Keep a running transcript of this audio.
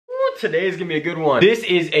Today is gonna be a good one. This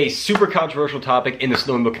is a super controversial topic in the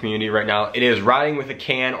snowmobile community right now. It is riding with a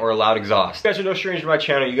can or a loud exhaust. You guys are no stranger to my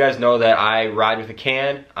channel. You guys know that I ride with a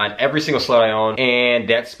can on every single sled I own, and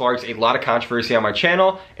that sparks a lot of controversy on my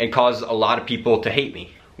channel and causes a lot of people to hate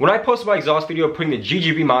me. When I posted my exhaust video putting the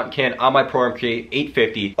GGB mountain can on my Pro MK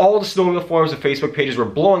 850, all the snowmobile forums and Facebook pages were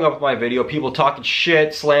blowing up with my video, people talking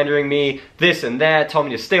shit, slandering me, this and that, telling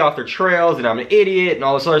me to stay off their trails and I'm an idiot and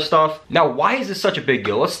all this other stuff. Now, why is this such a big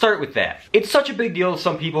deal? Let's start with that. It's such a big deal to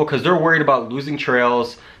some people because they're worried about losing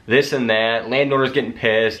trails, this and that, landowners getting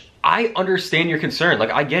pissed. I understand your concern.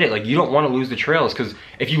 Like, I get it. Like, you don't want to lose the trails because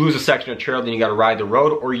if you lose a section of trail, then you got to ride the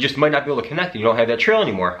road, or you just might not be able to connect and you don't have that trail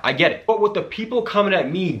anymore. I get it. But what the people coming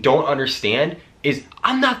at me don't understand is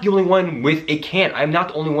I'm not the only one with a can. I'm not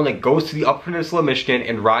the only one that goes to the Upper Peninsula of Michigan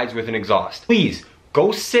and rides with an exhaust. Please,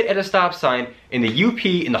 go sit at a stop sign in the UP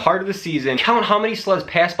in the heart of the season, count how many sleds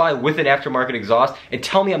pass by with an aftermarket exhaust, and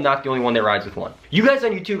tell me I'm not the only one that rides with one. You guys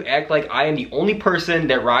on YouTube act like I am the only person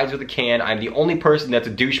that rides with a can. I'm the only person that's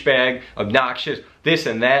a douchebag, obnoxious, this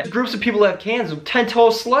and that. There's groups of people that have cans with 10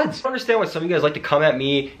 total sleds. I understand why some of you guys like to come at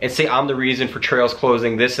me and say I'm the reason for trails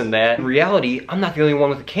closing, this and that. In reality, I'm not the only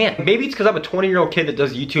one with a can. Maybe it's because I'm a 20-year-old kid that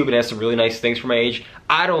does YouTube and has some really nice things for my age.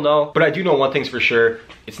 I don't know, but I do know one thing's for sure.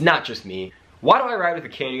 It's not just me. Why do I ride with a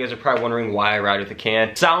can? You guys are probably wondering why I ride with a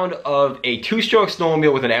can. Sound of a two-stroke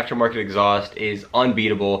snowmobile with an aftermarket exhaust is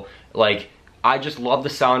unbeatable. Like, I just love the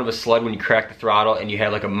sound of a sled when you crack the throttle and you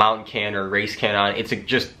have like a mountain can or a race can on. It's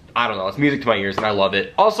just, I don't know, it's music to my ears and I love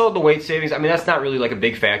it. Also, the weight savings, I mean, that's not really like a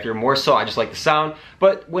big factor. More so, I just like the sound.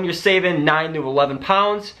 But when you're saving 9 to 11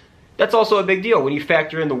 pounds, that's also a big deal when you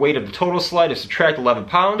factor in the weight of the total sled and subtract 11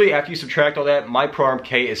 pounds. After you subtract all that, my Pro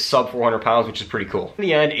MK is sub 400 pounds, which is pretty cool. In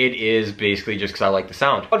the end, it is basically just because I like the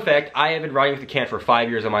sound. Fun fact, I have been riding with the can for 5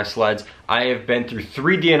 years on my sleds. I have been through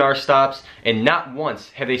 3 DNR stops, and not once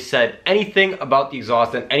have they said anything about the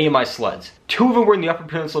exhaust on any of my sleds. 2 of them were in the Upper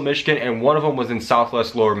Peninsula of Michigan, and 1 of them was in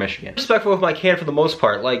Southwest Lower Michigan. I'm respectful with my can for the most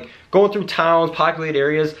part. Like, going through towns, populated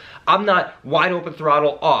areas, I'm not wide open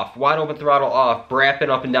throttle off, brapping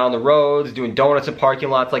up and down the roads, doing donuts in parking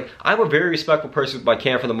lots. Like, I'm a very respectful person with my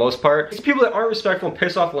can for the most part. It's people that aren't respectful and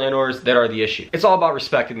piss off landowners that are the issue. It's all about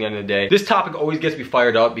respect at the end of the day. This topic always gets me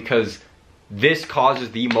fired up because this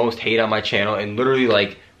causes the most hate on my channel, and literally,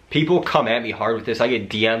 like, people come at me hard with this. I get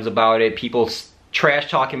DMs about it, people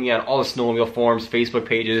trash talking me on all the snowmobile forums, Facebook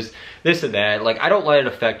pages, this and that. Like, I don't let it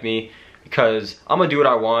affect me because I'm gonna do what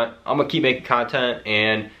I want. I'm gonna keep making content,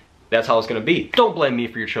 and that's how it's gonna be. Don't blame me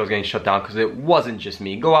for your trails getting shut down because it wasn't just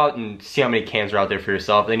me. Go out and see how many cans are out there for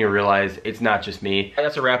yourself, then you'll realize it's not just me.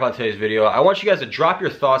 That's a wrap on today's video. I want you guys to drop your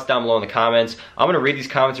thoughts down below in the comments. I'm gonna read these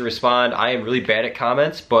comments and respond. I am really bad at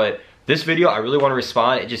comments, but this video, I really want to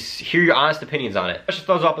respond and just hear your honest opinions on it. Smash a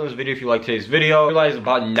thumbs up on this video if you like today's video. I realize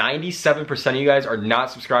about 97% of you guys are not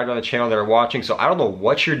subscribed on the channel that are watching, so I don't know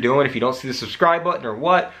what you're doing if you don't see the subscribe button or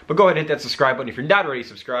what, but go ahead and hit that subscribe button if you're not already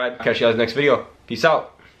subscribed. Catch you guys in the next video. Peace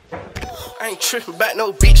out. I ain't tripping about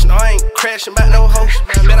no beach, no, I ain't crashing about no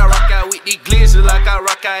hoes. Bet I rock out with these glizzy like I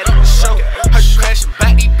rock out at the show. Heard you crashing back.